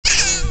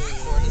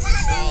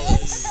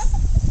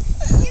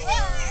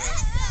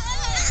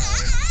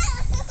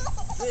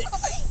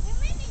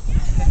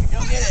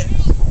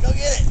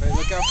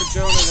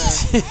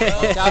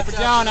Watch out for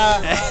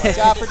Jonah. Watch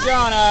out for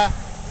Jonah.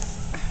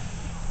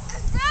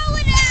 Throw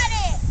it at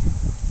it.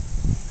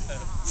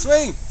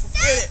 Swing.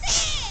 Get it.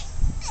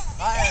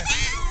 Fire.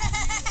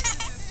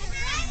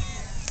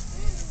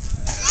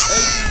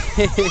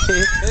 Hit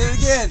it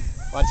again.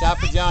 Watch out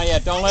for Jonah. Yeah,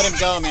 don't let him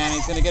go, man.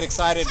 He's going to get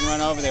excited and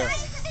run over there.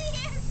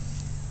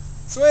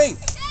 Swing.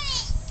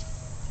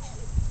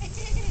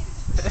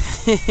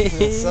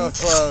 That's so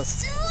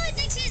close. I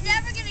think she's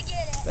never going to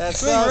get it. That's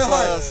Swing so real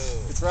hard. close.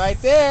 It's right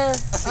there.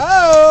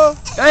 Oh!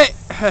 Hey!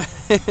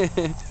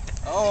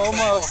 Oh,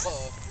 almost.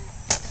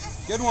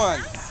 Good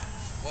one.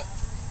 What?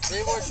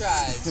 3 more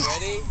tries.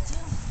 Ready?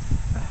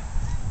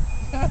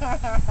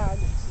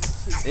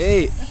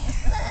 Hey!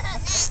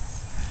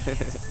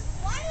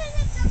 Why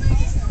doesn't somebody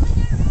just go in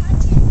there and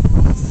watch it?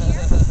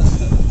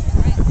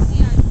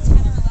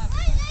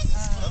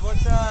 One more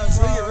time.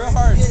 Swing it real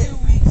hard. 2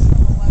 weeks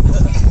from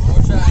 11. One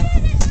more try.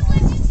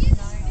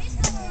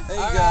 There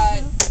you go.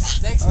 Alright.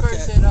 Next Okay.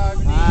 person,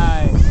 Harmony.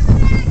 Nice.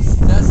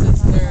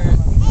 Dustin's turn.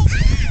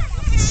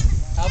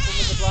 Help him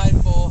with the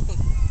blindfold.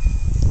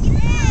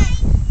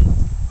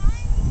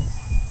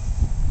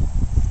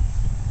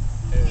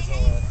 There's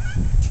all that.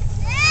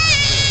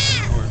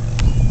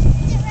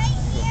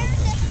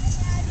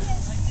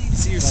 You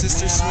see your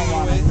sister Man, I swinging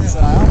want away? it. So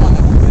I want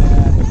to do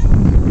that.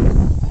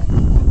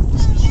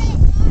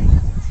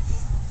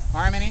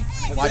 Harmony,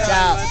 watch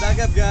out. Back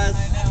up, guys.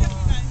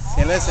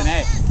 Hey, listen,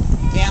 hey.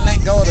 You can't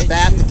let go of the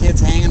bat the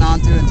kid's hanging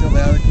on to until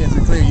the other kids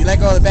are clear. You let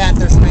go of the bat,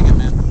 they're swinging,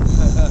 man.